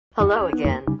Hello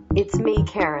again, it's me,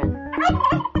 Karen.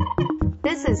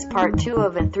 This is part 2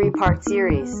 of a 3-part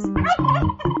series.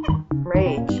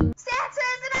 Rage. Santa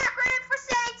is an acronym for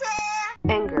Satan!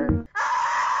 Anger.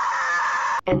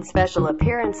 And special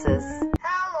appearances.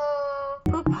 Hello!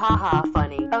 Poop haha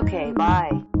funny. Okay,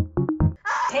 bye.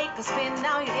 Take a spin,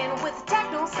 now you're in with the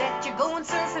techno set. You're going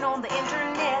surfing on the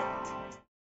internet.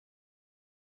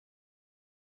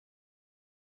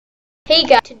 Hey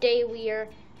guys, today we are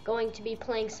going to be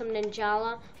playing some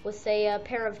Ninjala with a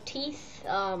pair of teeth.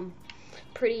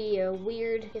 Pretty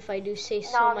weird if I do say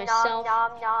so myself.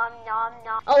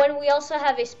 Oh, and we also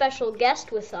have a special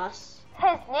guest with us.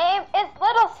 His name is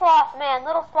Lil Slothman.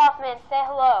 Lil Slothman, say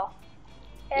hello.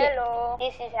 Hello.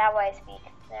 This is how I speak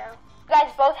now. You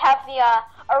guys both have the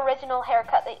original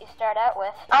haircut that you start out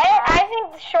with. I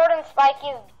think the short and spiky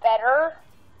is better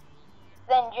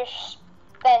than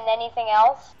anything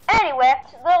else. Anyway,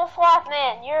 Lil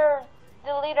Slothman, you're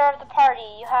the leader of the party.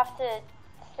 You have to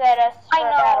set us for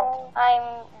battle.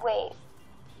 Wait.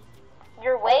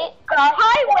 You're Wait?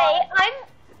 Hi, Wait. I'm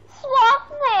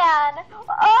Slothman.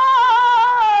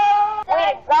 Oh!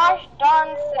 Wait a gosh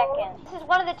darn second. This is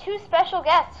one of the 2 special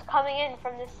guests coming in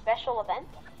from this special event.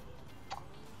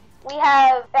 We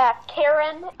have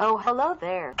Karen. Oh, hello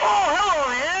there.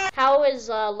 How is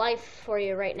life for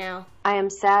you right now? I am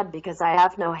sad because I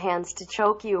have no hands to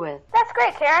choke you with. That's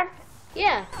great, Karen.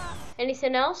 Yeah.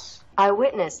 Anything else? I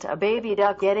witnessed a baby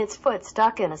duck get its foot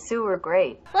stuck in a sewer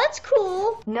grate. Well, that's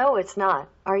cool. No, it's not.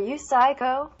 Are you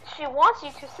psycho? She wants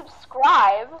you to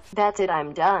subscribe. That's it,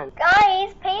 I'm done.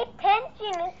 Guys, pay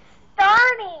attention. It's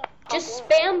starting. Just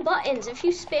spam buttons. If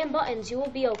you spam buttons, you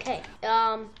will be okay.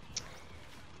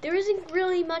 There isn't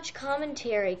really much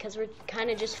commentary because we're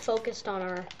kind of just focused on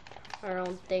our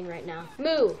own thing right now.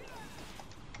 Moo!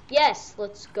 Yes,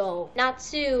 let's go.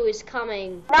 Natsu is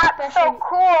coming. Not so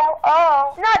cool.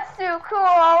 Oh, not so cool.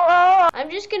 Oh. I'm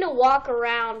just gonna walk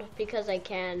around because I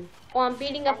can. Oh, I'm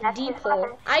beating up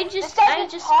Deeple. I just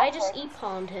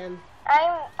e-palmed him.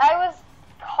 I was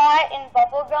caught in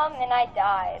bubblegum and I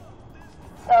died.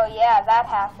 So yeah, that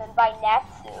happened by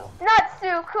Natsu. Not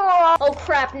so cool. Oh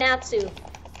crap, Natsu.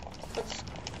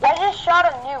 I just shot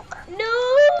a nuke.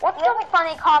 No! What's the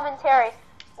funny commentary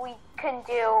we can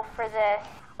do for this?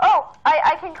 Oh,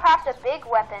 I can craft a big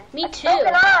weapon. Me too. So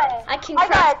can I. I can got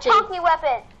craft a chunky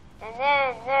weapon. And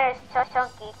then there's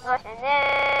Chunky. And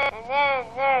then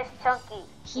there's Chunky.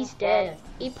 He's dead.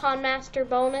 E-Pawn Master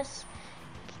bonus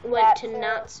went to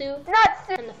Natsu.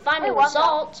 Natsu. And the final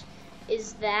result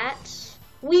is that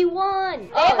we won.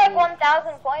 They had like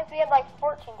 1,000 points. We had like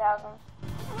 14,000.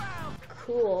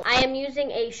 Cool. I am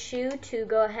using a shoe to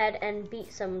go ahead and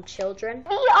beat some children.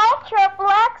 The Ultra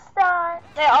Black Star.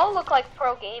 They all look like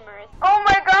pro gamers. Oh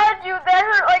my god, dude, that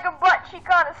hurt like a butt cheek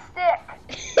on a stick.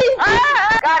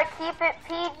 Gotta keep it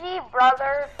PG,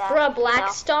 brother. Bruh,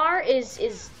 Black Star is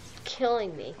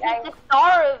killing me. It's the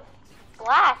star of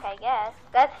black, I guess.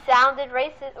 That sounded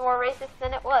racist, more racist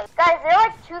than it was. Guys, they're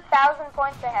like 2,000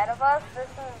 points ahead of us. This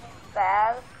is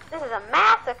bad. This is a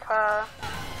massacre.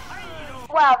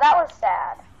 Wow, that was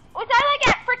sad. Was I like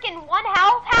at freaking 1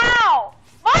 health? How?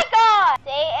 My god!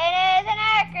 Satan is an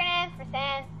acronym for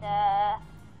Santa.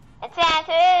 And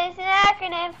Santa is an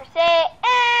acronym for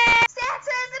Satan.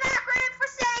 Santa is an acronym for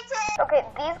Satan! Okay,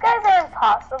 these guys are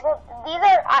impossible. These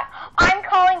are, I'm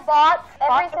calling bots.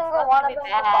 Every single one of them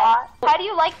is a bot. How do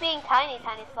you like being tiny,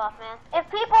 Tiny Slothman? If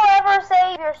people ever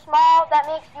say you're small,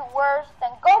 that makes you worse,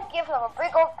 then go give them a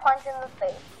big old punch in the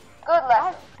face. Good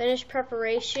lesson. Finish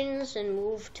preparations and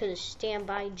move to the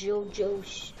standby JoJo.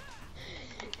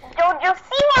 JoJo,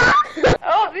 see ya!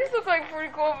 Oh, these look like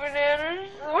pretty cool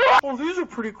bananas. Oh, these are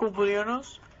pretty cool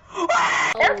bananas.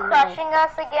 They're crushing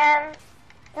us again.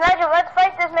 Nigel, let's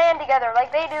fight this man together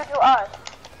like they do to us.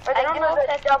 Or they do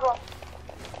the double.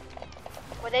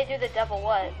 Well, they do the double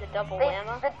what? The double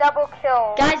whamma? The double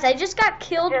kill. Guys, I just got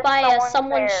killed by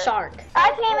someone's shark.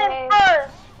 I came in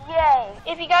first. Yay.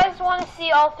 If you guys want to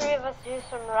see all 3 of us do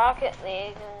some Rocket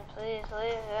League, then please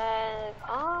leave a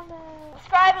comment.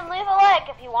 Subscribe and leave a like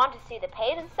if you want to see the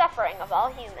pain and suffering of all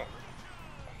humans.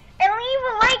 And leave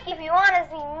a like if you want to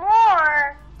see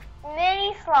more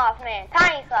Mini Slothman.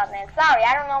 Tiny Slothman. Sorry,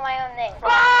 I don't know my own name.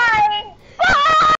 Bye!